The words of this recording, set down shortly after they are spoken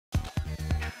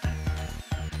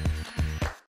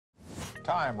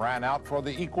Time ran out for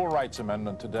the Equal Rights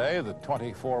Amendment today. The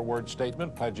 24-word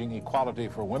statement pledging equality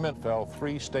for women fell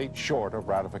 3 states short of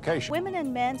ratification. Women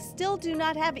and men still do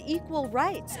not have equal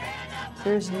rights.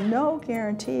 There's no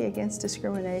guarantee against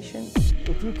discrimination.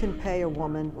 If you can pay a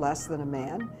woman less than a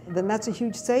man, then that's a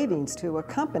huge savings to a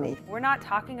company. We're not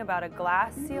talking about a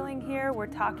glass ceiling here, we're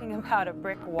talking about a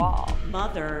brick wall.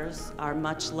 Mothers are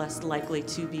much less likely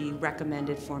to be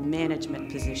recommended for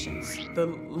management positions. The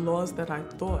laws that I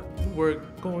thought were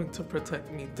going to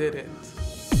protect me didn't.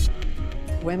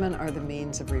 Women are the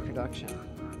means of reproduction.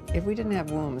 If we didn't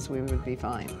have wombs, we would be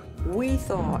fine. We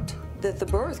thought that the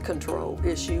birth control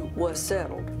issue was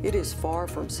settled. It is far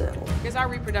from settled. Because our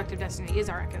reproductive destiny is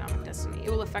our economic destiny.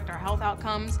 It will affect our health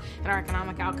outcomes and our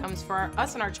economic outcomes for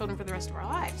us and our children for the rest of our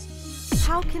lives.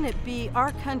 How can it be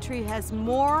our country has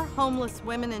more homeless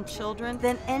women and children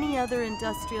than any other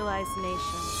industrialized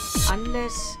nation?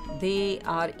 Unless they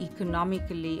are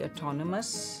economically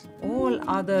autonomous, all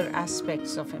other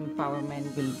aspects of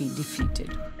empowerment will be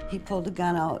defeated. He pulled a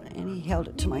gun out and he held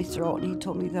it to my throat and he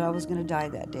told me that I was going to die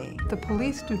that day. The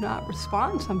police do not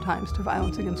respond sometimes to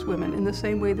violence against women in the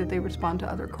same way that they respond to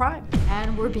other crimes.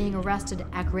 And we're being arrested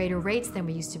at greater rates than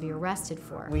we used to be arrested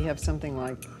for. We have something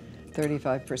like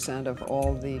 35% of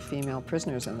all the female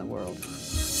prisoners in the world.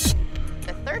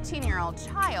 A 13-year-old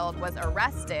child was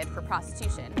arrested for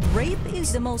prostitution. Rape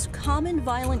is the most common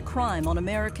violent crime on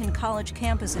American college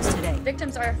campuses today.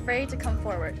 Victims are afraid to come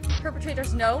forward.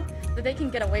 Perpetrators know that they can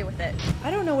get away with it.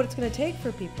 I don't know what it's going to take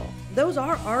for people. Those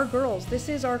are our girls. This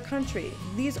is our country.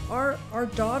 These are our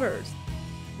daughters.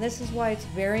 This is why it's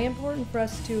very important for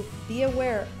us to be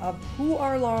aware of who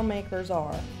our lawmakers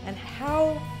are and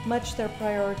how much they're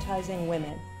prioritizing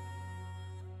women.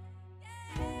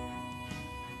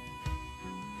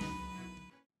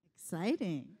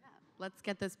 Exciting. Yeah, let's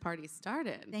get this party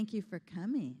started. Thank you for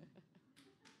coming.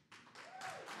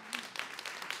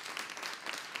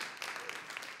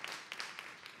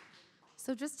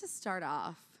 So just to start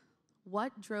off,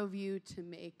 what drove you to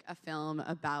make a film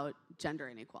about gender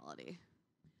inequality?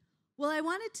 Well, I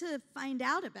wanted to find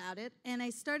out about it, and I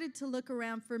started to look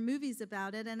around for movies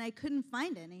about it, and I couldn't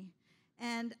find any.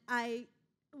 And I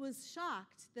was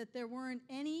shocked that there weren't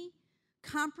any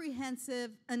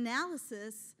comprehensive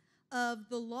analysis of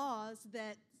the laws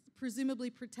that presumably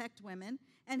protect women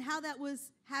and how that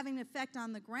was having an effect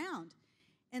on the ground.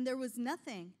 And there was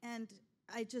nothing. And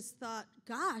I just thought,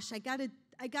 gosh, I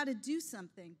gotta do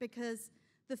something, because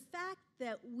the fact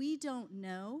that we don't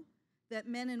know that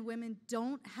men and women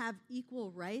don't have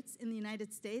equal rights in the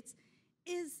United States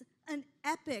is an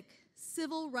epic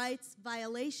civil rights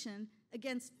violation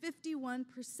against 51%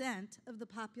 of the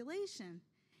population.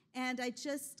 And I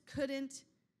just couldn't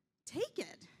take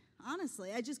it.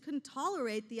 Honestly, I just couldn't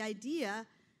tolerate the idea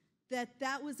that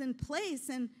that was in place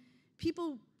and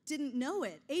people didn't know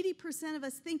it. 80% of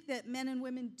us think that men and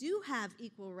women do have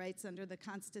equal rights under the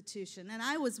Constitution, and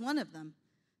I was one of them.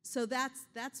 So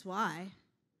that's why.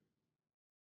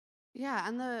 Yeah,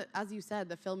 and as you said,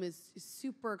 the film is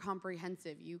super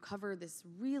comprehensive. You cover this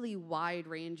really wide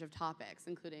range of topics,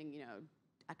 including,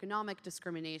 economic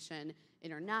discrimination,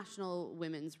 international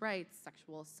women's rights,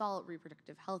 sexual assault,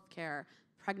 reproductive health care,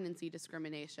 pregnancy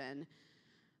discrimination.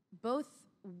 Both,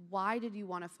 why did you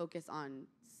want to focus on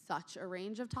such a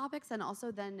range of topics? And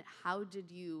also then, how did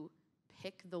you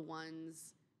pick the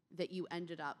ones that you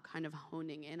ended up kind of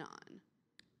honing in on?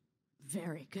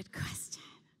 Very good question.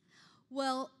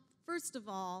 Well, first of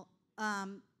all,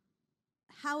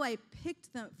 how I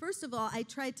picked them, first of all, I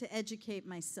tried to educate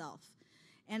myself.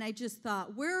 And I just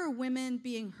thought, where are women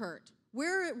being hurt?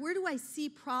 Where do I see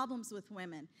problems with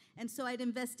women? And so I'd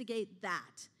investigate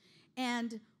that.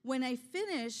 And when I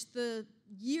finished the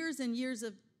years and years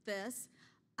of this,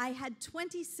 I had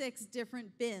 26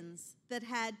 different bins that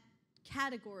had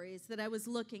categories that I was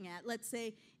looking at. Let's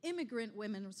say immigrant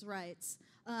women's rights,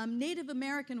 Native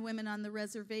American women on the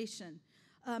reservation.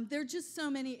 There are just so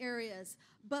many areas.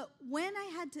 But when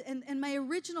I had to, and my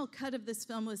original cut of this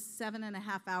film was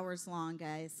 7.5 hours long,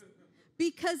 guys.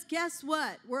 Because guess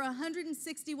what? We're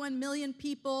 161 million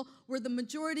people. We're the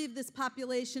majority of this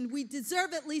population. We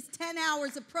deserve at least 10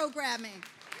 hours of programming.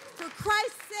 For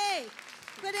Christ's sake.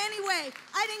 But anyway,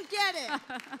 I didn't get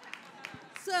it.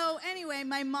 So anyway,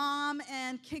 my mom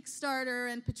and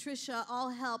Kickstarter and Patricia all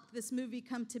helped this movie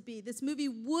come to be. This movie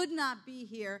would not be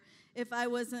here if I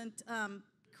wasn't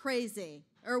crazy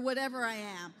or whatever I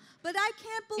am. But I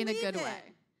can't believe it. In a good way.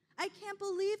 I can't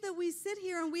believe that we sit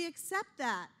here and we accept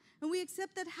that. And we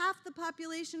accept that half the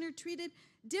population are treated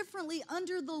differently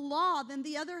under the law than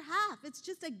the other half. It's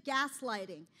just a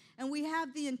gaslighting. And we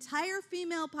have the entire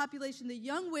female population, the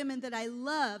young women that I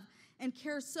love and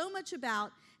care so much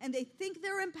about, and they think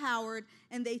they're empowered,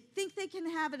 and they think they can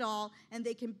have it all, and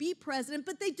they can be president,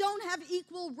 but they don't have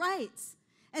equal rights.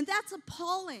 And that's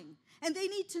appalling. And they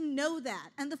need to know that.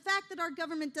 And the fact that our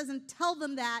government doesn't tell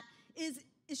them that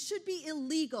it should be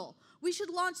illegal. We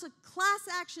should launch a class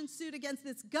action suit against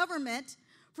this government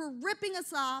for ripping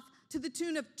us off to the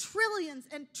tune of trillions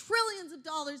and trillions of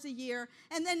dollars a year,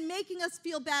 and then making us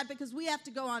feel bad because we have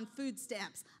to go on food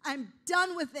stamps. I'm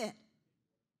done with it.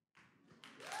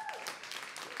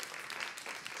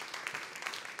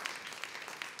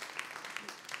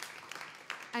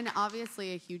 And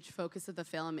obviously a huge focus of the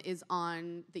film is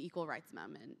on the Equal Rights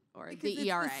Amendment, or because the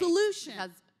ERA. It's the solution.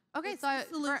 Okay, so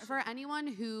for anyone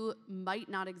who might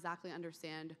not exactly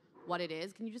understand what it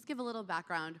is, can you just give a little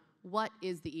background? What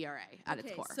is the ERA at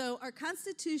its core? So our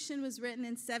Constitution was written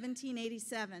in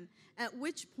 1787, at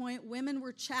which point women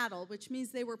were chattel, which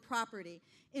means they were property.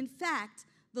 In fact,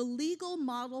 the legal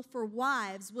model for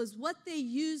wives was what they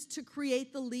used to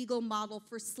create the legal model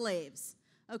for slaves.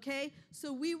 Okay?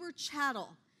 So we were chattel.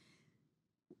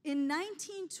 In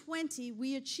 1920,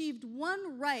 we achieved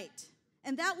one right,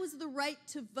 and that was the right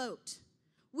to vote.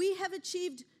 We have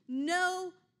achieved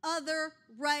no other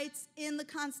rights in the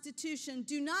Constitution.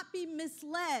 Do not be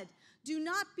misled. Do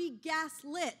not be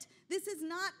gaslit. This is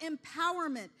not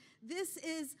empowerment. This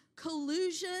is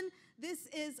collusion. This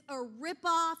is a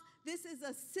ripoff. This is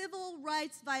a civil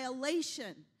rights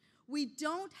violation. We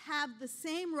don't have the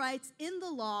same rights in the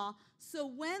law, so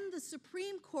when the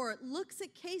Supreme Court looks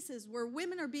at cases where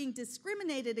women are being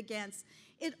discriminated against,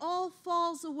 it all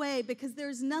falls away because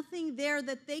there's nothing there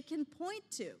that they can point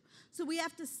to. So we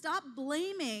have to stop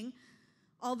blaming,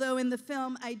 although in the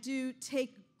film I do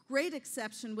take great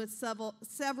exception with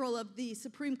several of the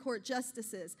Supreme Court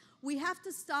justices. We have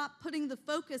to stop putting the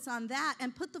focus on that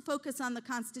and put the focus on the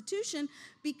Constitution,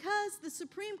 because the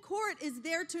Supreme Court is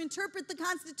there to interpret the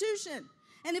Constitution.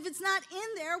 And if it's not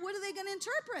in there, what are they going to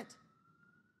interpret?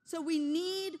 So we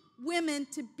need women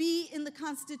to be in the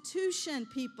Constitution,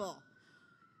 people.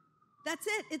 That's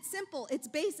it. It's simple. It's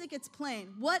basic. It's plain.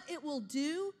 What it will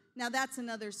do, now that's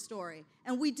another story.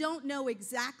 And we don't know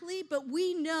exactly, but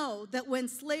we know that when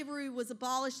slavery was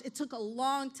abolished, it took a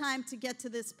long time to get to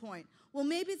this point. Well,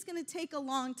 maybe it's going to take a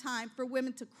long time for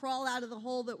women to crawl out of the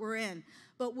hole that we're in.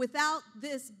 But without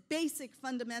this basic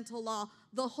fundamental law,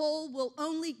 the hole will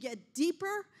only get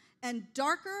deeper and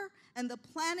darker, and the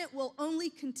planet will only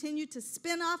continue to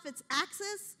spin off its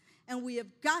axis. And we have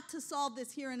got to solve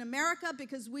this here in America,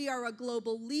 because we are a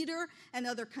global leader, and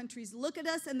other countries look at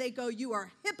us and they go, you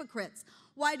are hypocrites.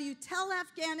 Why do you tell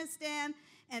Afghanistan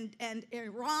and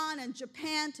Iran and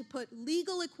Japan to put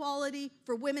legal equality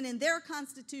for women in their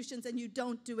constitutions, and you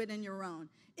don't do it in your own?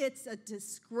 It's a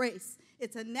disgrace.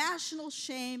 It's a national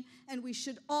shame, and we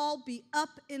should all be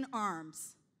up in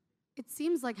arms. It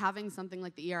seems like having something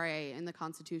like the ERA in the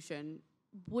Constitution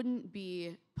wouldn't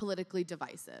be politically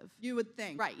divisive. You would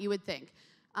think. Right, you would think.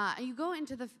 And you go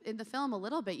into in the film a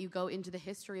little bit, you go into the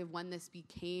history of when this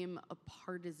became a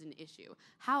partisan issue.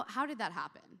 How did that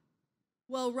happen?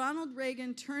 Well, Ronald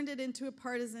Reagan turned it into a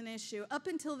partisan issue. Up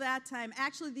until that time,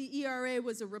 actually the ERA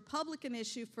was a Republican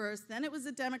issue first, then it was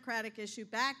a Democratic issue,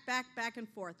 back and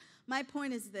forth. My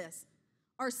point is this: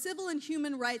 our civil and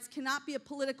human rights cannot be a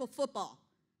political football.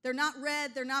 They're not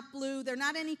red, they're not blue, they're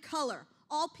not any color.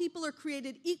 All people are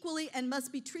created equally and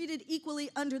must be treated equally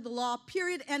under the law,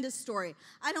 period, end of story.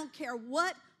 I don't care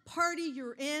what party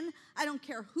you're in. I don't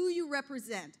care who you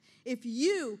represent. If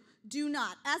you do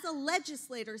not, as a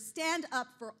legislator, stand up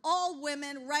for all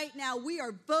women right now, we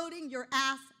are voting your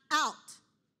ass out.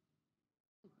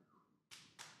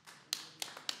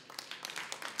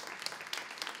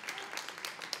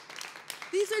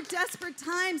 These are desperate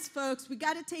times, folks. We've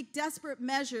got to take desperate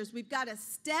measures. We've got to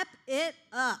step it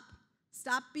up.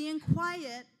 Stop being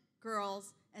quiet,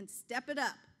 girls, and step it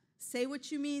up. Say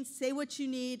what you mean, say what you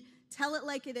need, tell it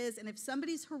like it is, and if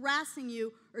somebody's harassing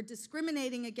you or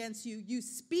discriminating against you, you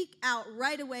speak out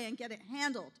right away and get it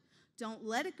handled. Don't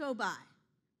let it go by.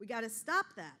 We got to stop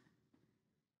that.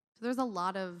 So there's a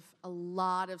lot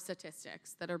of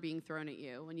statistics that are being thrown at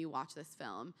you when you watch this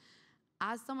film.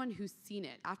 As someone who's seen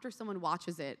it, after someone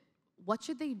watches it, what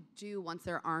should they do once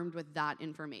they're armed with that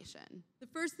information? The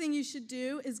first thing you should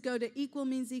do is go to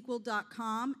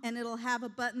equalmeansequal.com, and it'll have a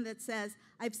button that says,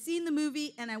 I've seen the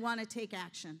movie and I want to take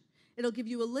action. It'll give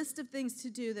you a list of things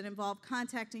to do that involve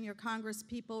contacting your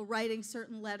congresspeople, writing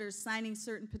certain letters, signing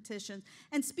certain petitions,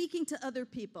 and speaking to other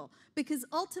people. Because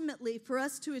ultimately, for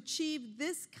us to achieve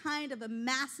this kind of a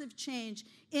massive change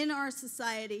in our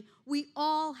society, we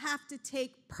all have to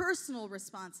take personal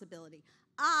responsibility.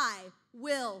 I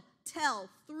will tell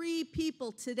 3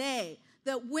 people today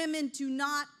that women do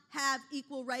not have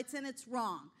equal rights, and it's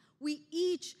wrong. We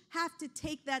each have to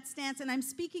take that stance, and I'm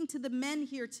speaking to the men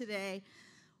here today.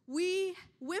 We,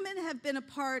 women, have been a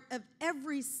part of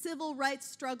every civil rights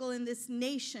struggle in this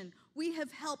nation. We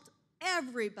have helped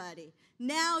everybody.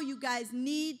 Now you guys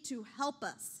need to help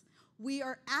us. We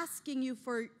are asking you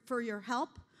for your help.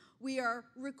 We are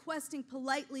requesting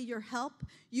politely your help.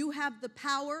 You have the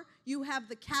power. You have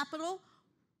the capital.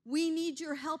 We need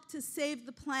your help to save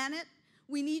the planet.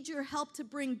 We need your help to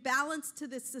bring balance to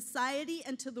this society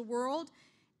and to the world.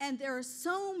 And there are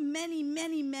so many,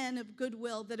 many men of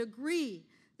goodwill that agree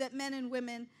that men and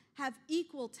women have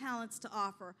equal talents to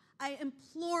offer. I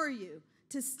implore you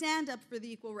to stand up for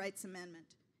the Equal Rights Amendment.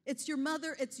 It's your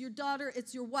mother, it's your daughter,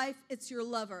 it's your wife, it's your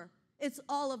lover. It's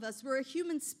all of us. We're a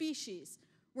human species.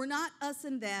 We're not us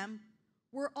and them.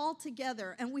 We're all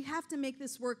together, and we have to make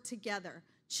this work together.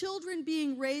 Children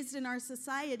being raised in our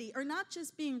society are not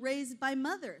just being raised by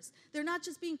mothers. They're not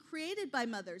just being created by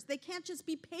mothers. They can't just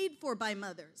be paid for by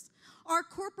mothers. Our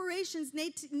corporations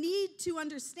need to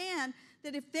understand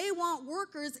that if they want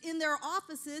workers in their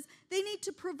offices, they need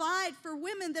to provide for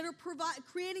women that are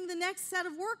creating the next set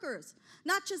of workers.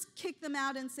 Not just kick them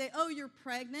out and say, oh, you're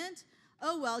pregnant?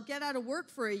 Oh, well, get out of work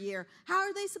for a year. How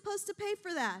are they supposed to pay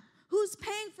for that? Who's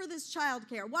paying for this child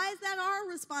care? Why is that our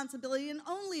responsibility and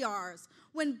only ours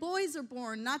when boys are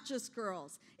born, not just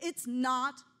girls? It's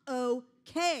not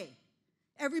okay.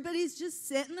 Everybody's just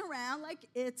sitting around like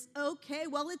it's okay.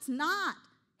 Well, it's not.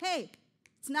 Hey,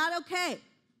 it's not okay.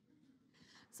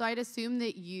 So I'd assume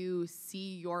that you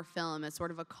see your film as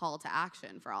sort of a call to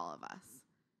action for all of us.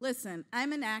 Listen,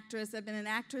 I'm an actress. I've been an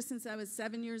actress since I was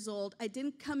 7 years old. I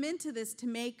didn't come into this to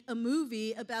make a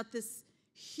movie about this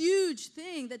huge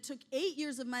thing that took 8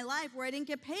 years of my life where I didn't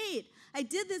get paid. I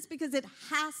did this because it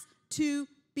has to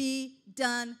be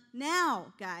done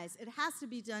now, guys. It has to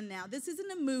be done now. This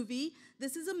isn't a movie.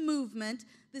 This is a movement.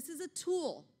 This is a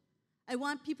tool. I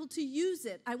want people to use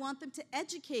it. I want them to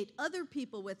educate other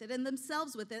people with it and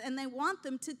themselves with it, and I want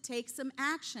them to take some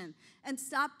action and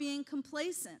stop being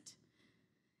complacent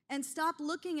and stop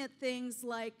looking at things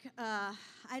like,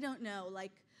 I don't know,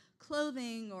 like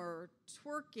clothing or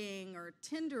twerking or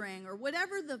Tindering or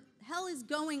whatever the hell is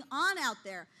going on out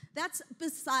there. That's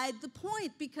beside the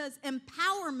point, because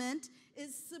empowerment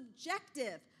is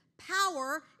subjective.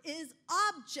 Power is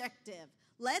objective.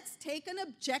 Let's take an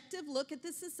objective look at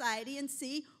the society and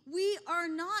see we are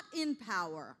not in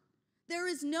power. There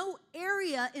is no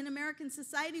area in American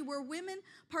society where women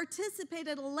participate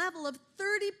at a level of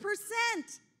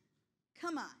 30%.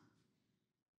 Come on.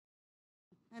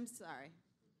 I'm sorry.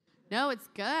 No, it's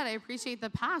good. I appreciate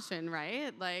the passion,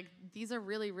 right? Like, these are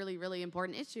really, really, really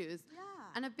important issues. Yeah.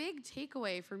 And a big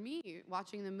takeaway for me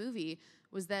watching the movie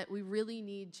was that we really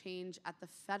need change at the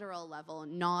federal level,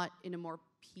 not in a more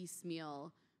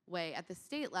piecemeal way. At the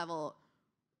state level,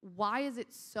 why is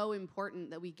it so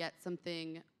important that we get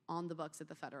something on the books at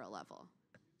the federal level?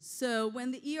 So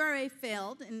when the ERA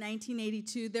failed in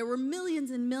 1982, there were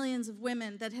millions and millions of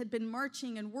women that had been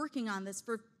marching and working on this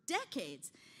for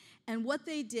decades. And what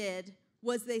they did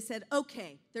was they said,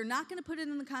 okay, they're not going to put it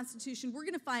in the Constitution. We're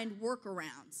going to find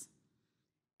workarounds.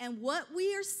 And what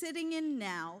we are sitting in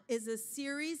now is a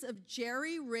series of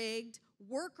jerry-rigged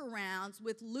workarounds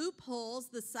with loopholes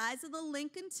the size of the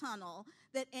Lincoln Tunnel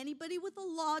that anybody with a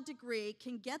law degree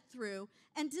can get through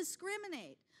and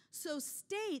discriminate. So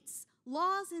states,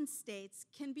 laws in states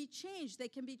can be changed. They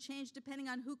can be changed depending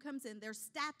on who comes in. They're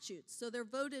statutes, so they're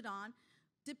voted on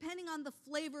depending on the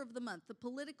flavor of the month, the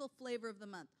political flavor of the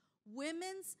month.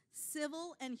 Women's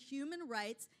civil and human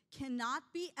rights cannot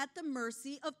be at the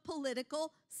mercy of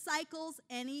political cycles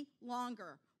any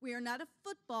longer. We are not a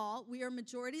football. We are a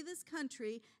majority of this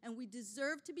country, and we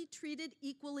deserve to be treated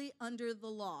equally under the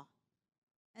law.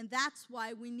 And that's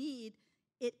why we need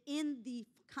it in the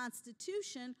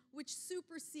Constitution, which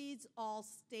supersedes all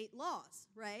state laws,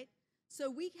 right?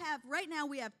 So we have, right now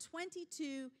we have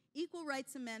 22 equal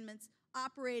rights amendments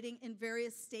operating in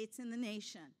various states in the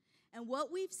nation. And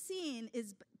what we've seen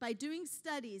is by doing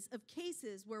studies of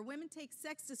cases where women take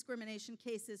sex discrimination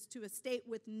cases to a state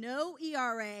with no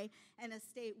ERA and a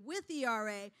state with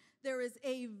ERA, there is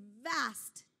a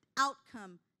vast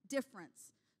outcome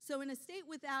difference. So in a state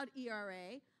without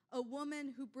ERA, a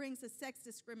woman who brings a sex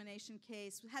discrimination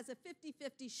case has a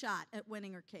 50-50 shot at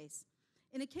winning her case.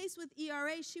 In a case with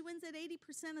ERA, she wins at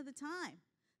 80% of the time.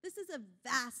 This is a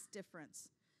vast difference.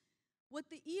 What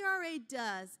the ERA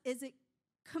does is it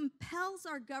compels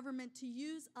our government to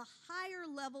use a higher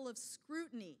level of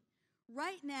scrutiny.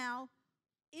 Right now,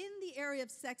 in the area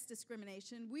of sex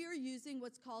discrimination, we are using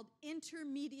what's called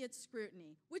intermediate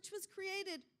scrutiny, which was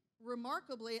created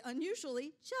remarkably,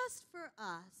 unusually, just for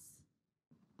us.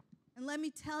 And let me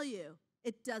tell you,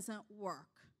 it doesn't work,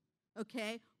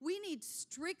 okay? We need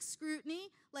strict scrutiny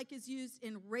like is used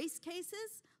in race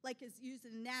cases, like is used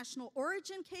in national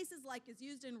origin cases, like is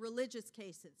used in religious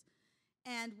cases.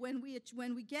 And when we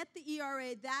get the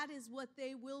ERA, that is what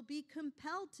they will be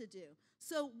compelled to do.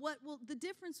 So the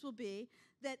difference will be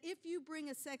that if you bring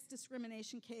a sex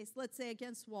discrimination case, let's say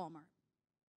against Walmart,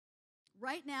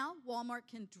 right now, Walmart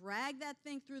can drag that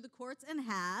thing through the courts and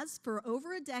has for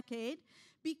over a decade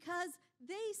because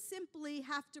they simply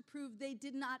have to prove they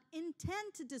did not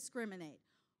intend to discriminate.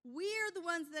 We're the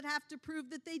ones that have to prove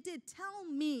that they did. Tell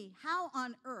me how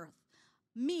on earth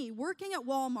me working at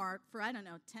Walmart for, I don't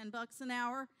know, $10 an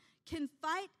hour can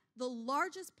fight the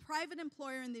largest private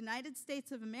employer in the United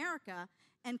States of America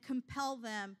and compel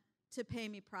them to pay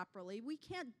me properly. We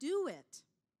can't do it.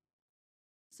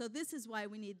 So this is why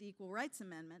we need the Equal Rights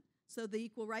Amendment. So the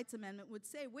Equal Rights Amendment would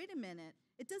say, wait a minute,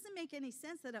 it doesn't make any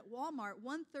sense that at Walmart,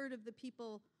 one-third of the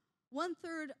people,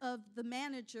 one-third of the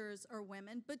managers are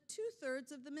women, but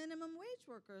two-thirds of the minimum wage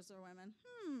workers are women.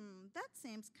 That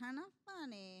seems kind of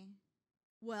funny.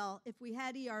 Well, if we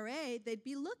had ERA, they'd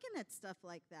be looking at stuff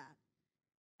like that.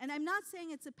 And I'm not saying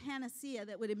it's a panacea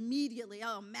that would immediately,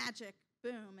 oh, magic,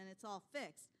 boom, and it's all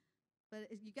fixed. But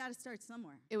you got to start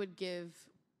somewhere. It would give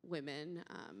women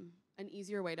an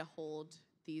easier way to hold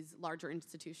these larger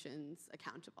institutions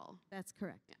accountable. That's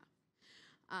correct.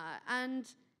 Yeah. And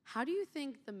how do you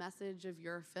think the message of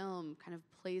your film kind of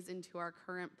plays into our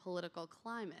current political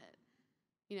climate?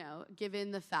 You know,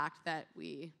 given the fact that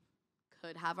we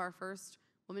could have our first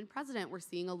woman president, we're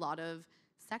seeing a lot of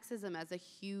sexism as a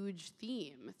huge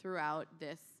theme throughout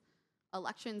this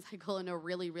election cycle in a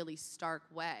really, really stark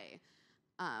way.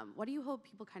 What do you hope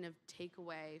people kind of take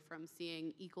away from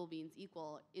seeing equal means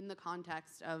equal in the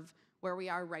context of where we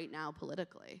are right now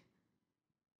politically?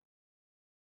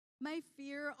 My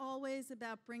fear always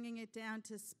about bringing it down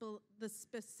to the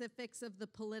specifics of the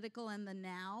political and the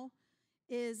now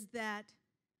is that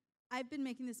I've been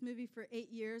making this movie for 8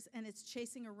 years, and it's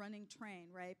chasing a running train,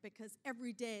 right? Because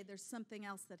every day there's something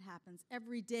else that happens.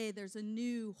 Every day there's a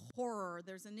new horror,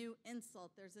 there's a new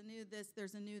insult, there's a new this,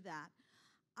 there's a new that.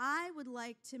 I would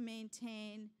like to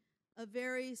maintain a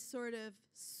very sort of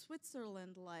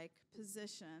Switzerland-like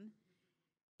position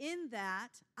in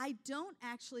that I don't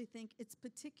actually think it's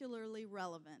particularly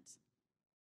relevant.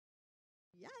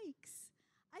 Yikes.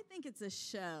 I think it's a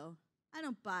show. I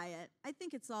don't buy it. I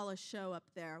think it's all a show up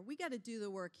there. We got to do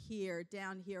the work here,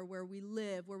 down here, where we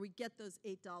live, where we get those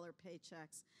 $8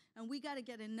 paychecks. And we got to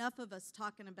get enough of us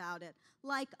talking about it,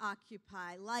 like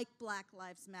Occupy, like Black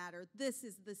Lives Matter. This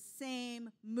is the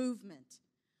same movement.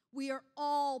 We are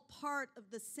all part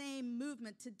of the same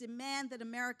movement to demand that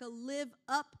America live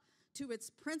up to its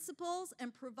principles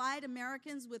and provide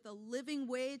Americans with a living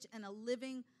wage and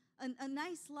a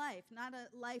nice life, not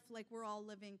a life like we're all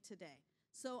living today.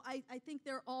 So I think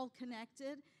they're all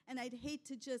connected, and I'd hate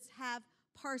to just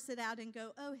parse it out and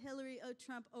go, oh, Hillary, oh,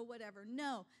 Trump, oh, whatever.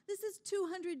 No, this is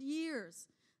 200 years.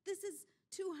 This is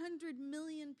 200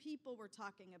 million people we're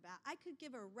talking about. I could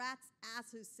give a rat's ass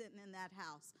who's sitting in that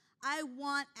house. I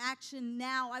want action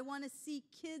now. I want to see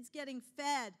kids getting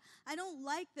fed. I don't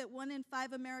like that 1 in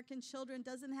 5 American children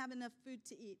doesn't have enough food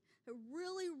to eat. They're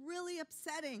really, really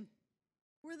upsetting.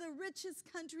 We're the richest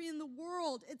country in the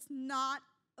world. It's not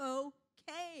okay.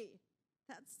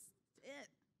 That's it.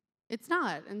 It's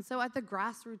not. And so at the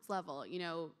grassroots level, you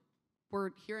know,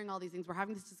 we're hearing all these things. We're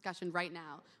having this discussion right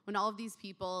now. When all of these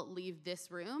people leave this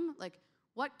room, like,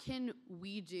 what can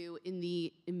we do in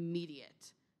the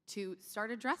immediate to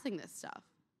start addressing this stuff?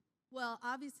 Well,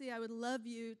 obviously, I would love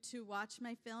you to watch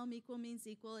my film, Equal Means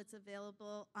Equal. It's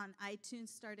available on iTunes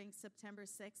starting September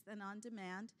 6th and on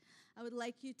demand. I would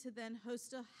like you to then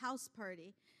host a house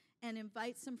party and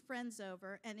invite some friends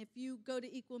over. And if you go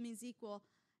to Equal Means Equal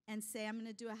and say, I'm going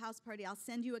to do a house party, I'll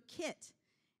send you a kit.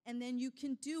 And then you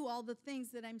can do all the things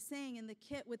that I'm saying in the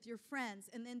kit with your friends.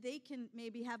 And then they can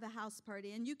maybe have a house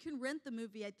party. And you can rent the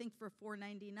movie, I think, for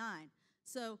 $4.99.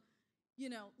 So, you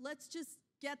know, let's just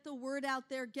get the word out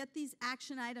there, get these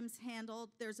action items handled.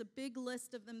 There's a big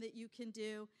list of them that you can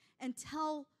do. And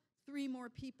tell 3 more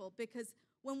people. Because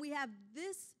when we have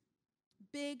this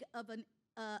big of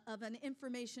an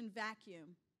information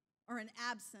vacuum or an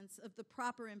absence of the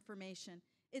proper information,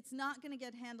 it's not going to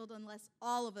get handled unless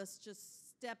all of us just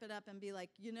step it up and be like,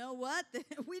 you know what?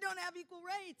 We don't have equal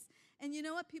rights. And you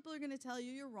know what? People are going to tell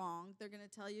you you're wrong. They're going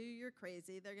to tell you you're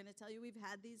crazy. They're going to tell you we've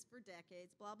had these for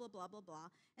decades, blah, blah, blah, blah, blah.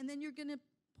 And then you're going to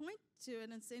point to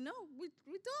it and say, no, we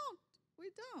don't.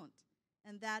 We don't.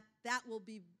 And that will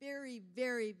be very,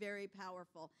 very, very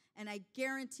powerful. And I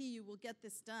guarantee you we'll get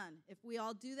this done. If we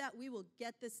all do that, we will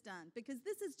get this done. Because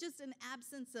this is just an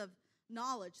absence of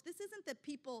knowledge. This isn't that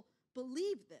people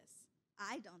believe this.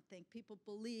 I don't think people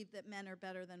believe that men are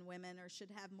better than women or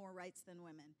should have more rights than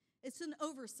women. It's an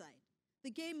oversight.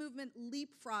 The gay movement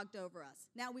leapfrogged over us.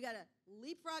 Now we got to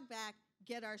leapfrog back,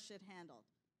 get our shit handled.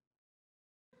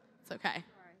 It's okay.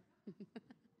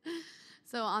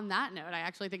 So on that note, I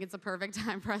actually think it's a perfect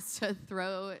time for us to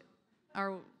throw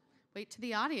our weight to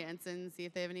the audience and see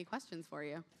if they have any questions for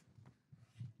you.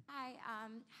 Hi,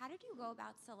 how did you go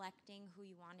about selecting who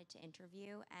you wanted to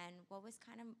interview, and what was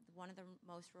kind of one of the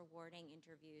most rewarding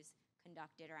interviews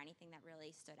conducted, or anything that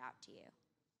really stood out to you?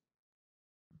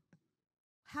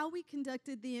 How we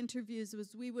conducted the interviews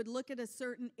was we would look at a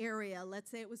certain area, let's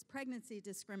say it was pregnancy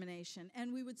discrimination,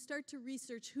 and we would start to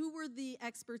research who were the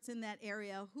experts in that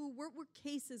area, what were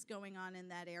cases going on in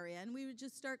that area, and we would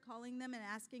just start calling them and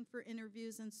asking for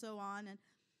interviews and so on. And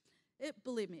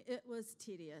believe me, it was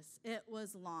tedious. It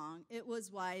was long. It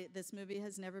was why this movie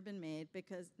has never been made,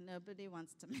 because nobody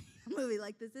wants to make a movie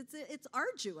like this. It's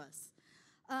arduous.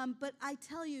 But I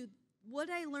tell you, what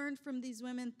I learned from these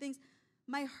women,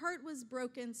 my heart was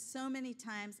broken so many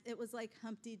times, it was like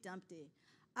Humpty Dumpty.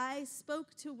 I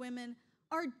spoke to women.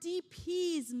 Our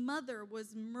DP's mother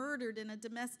was murdered in a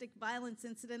domestic violence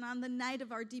incident on the night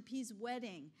of our DP's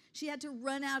wedding. She had to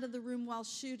run out of the room while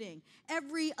shooting.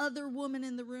 Every other woman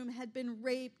in the room had been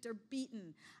raped or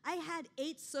beaten. I had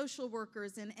 8 social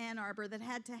workers in Ann Arbor that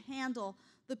had to handle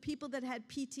the people that had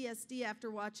PTSD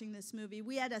after watching this movie.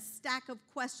 We had a stack of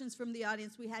questions from the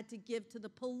audience we had to give to the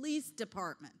police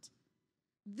department.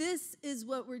 This is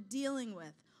what we're dealing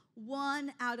with.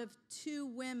 1 out of 2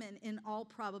 women, in all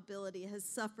probability, has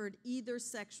suffered either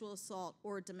sexual assault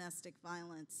or domestic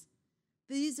violence.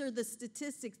 These are the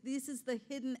statistics. This is the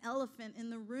hidden elephant in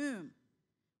the room.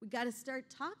 We got to start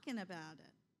talking about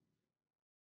it.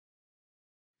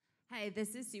 Hi,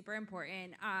 this is super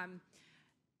important.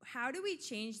 How do we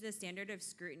change the standard of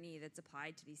scrutiny that's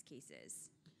applied to these cases?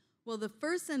 Well, the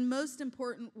first and most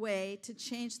important way to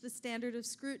change the standard of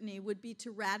scrutiny would be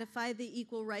to ratify the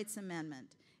Equal Rights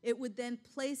Amendment. It would then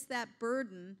place that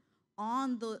burden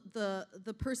on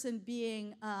the person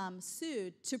being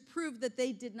sued to prove that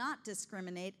they did not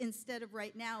discriminate, instead of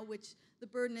right now, which the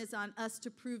burden is on us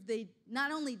to prove they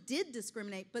not only did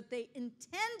discriminate, but they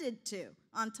intended to,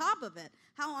 on top of it.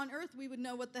 How on earth we would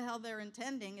know what the hell they're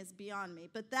intending is beyond me.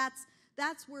 But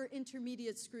that's where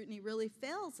intermediate scrutiny really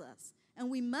fails us. And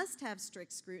we must have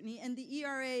strict scrutiny, and the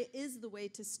ERA is the way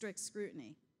to strict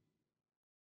scrutiny.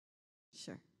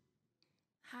 Sure.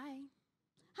 Hi.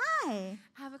 Hi.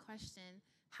 I have a question.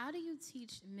 How do you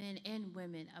teach men and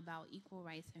women about equal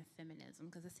rights and feminism?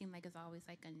 Because it seems like it's always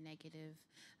like a negative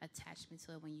attachment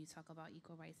to it when you talk about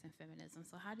equal rights and feminism.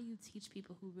 So how do you teach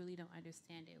people who really don't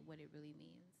understand it what it really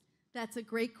means? That's a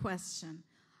great question.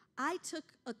 I took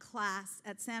a class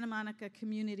at Santa Monica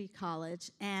Community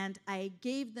College, and I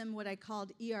gave them what I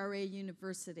called ERA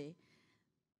University.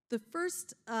 The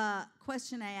first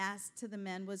question I asked to the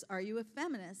men was, "Are you a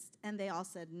feminist?" And they all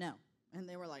said no. And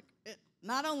they were like,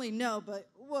 not only no, but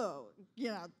whoa,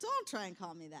 don't try and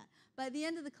call me that. By the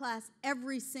end of the class,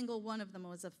 every single one of them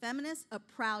was a feminist, a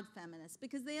proud feminist,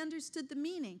 because they understood the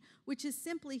meaning, which is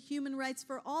simply human rights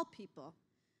for all people.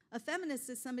 A feminist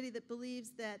is somebody that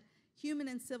believes that human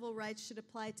and civil rights should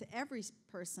apply to every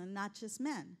person, not just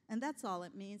men. And that's all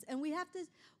it means. And we have to,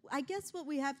 I guess what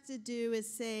we have to do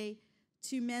is say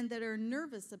to men that are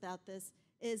nervous about this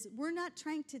is, we're not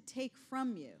trying to take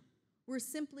from you. We're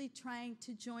simply trying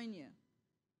to join you.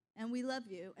 And we love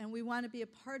you, and we want to be a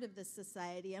part of this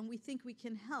society, and we think we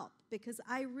can help, because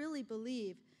I really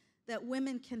believe that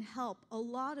women can help a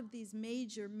lot of these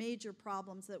major, major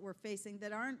problems that we're facing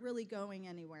that aren't really going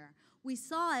anywhere. We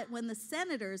saw it when the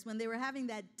senators, when they were having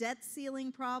that debt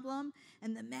ceiling problem,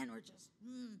 and the men were just,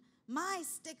 my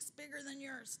stick's bigger than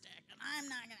your stick, and I'm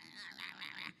not going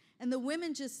to, and the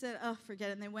women just said, oh, forget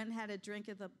it, and they went and had a drink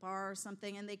at the bar or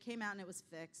something, and they came out and it was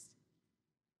fixed.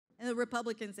 And the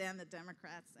Republicans and the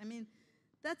Democrats. I mean,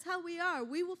 that's how we are.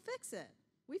 We will fix it.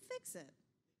 We fix it.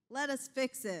 Let us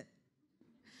fix it.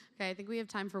 Okay, I think we have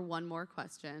time for one more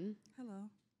question. Hello,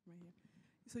 right here.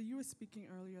 So you were speaking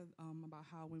earlier about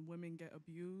how when women get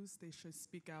abused, they should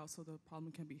speak out so the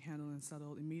problem can be handled and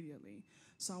settled immediately.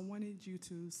 So I wanted you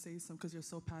to say some, because you're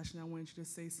so passionate, I wanted you to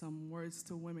say some words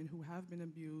to women who have been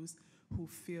abused, who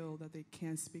feel that they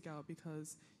can't speak out,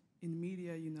 because in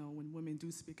media, when women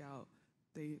do speak out,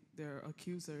 their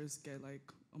accusers get like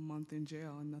a month in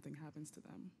jail and nothing happens to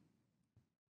them.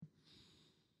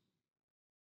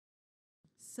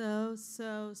 So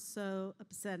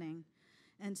upsetting.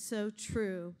 and so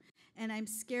true. And I'm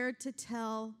scared to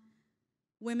tell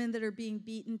women that are being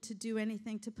beaten to do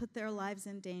anything to put their lives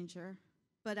in danger.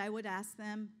 But I would ask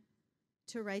them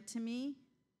to write to me.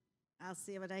 I'll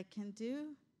see what I can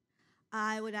do.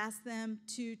 I would ask them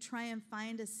to try and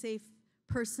find a safe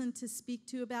person to speak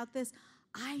to about this.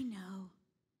 I know.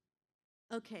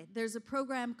 Okay, there's a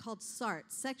program called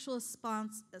SART, Sexual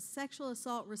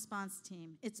Assault Response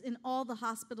Team. It's in all the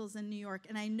hospitals in New York,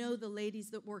 and I know the ladies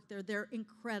that work there. They're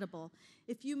incredible.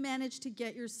 If you manage to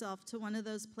get yourself to one of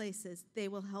those places, they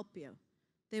will help you.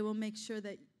 They will make sure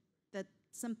that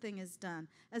something is done.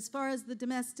 As far as the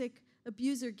domestic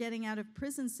abuser getting out of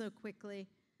prison so quickly,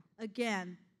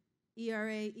 again,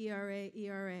 ERA, ERA,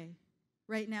 ERA.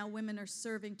 Right now, women are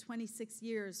serving 26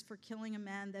 years for killing a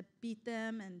man that beat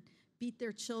them and beat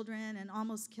their children and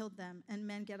almost killed them, and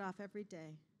men get off every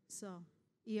day. So,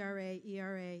 ERA,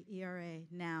 ERA, ERA,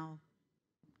 now.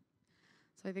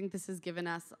 So I think this has given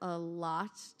us a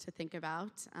lot to think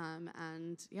about,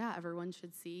 and yeah, everyone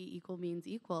should see equal means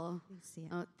equal. See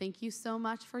it. Thank you so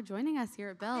much for joining us here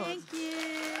at Build. Thank you.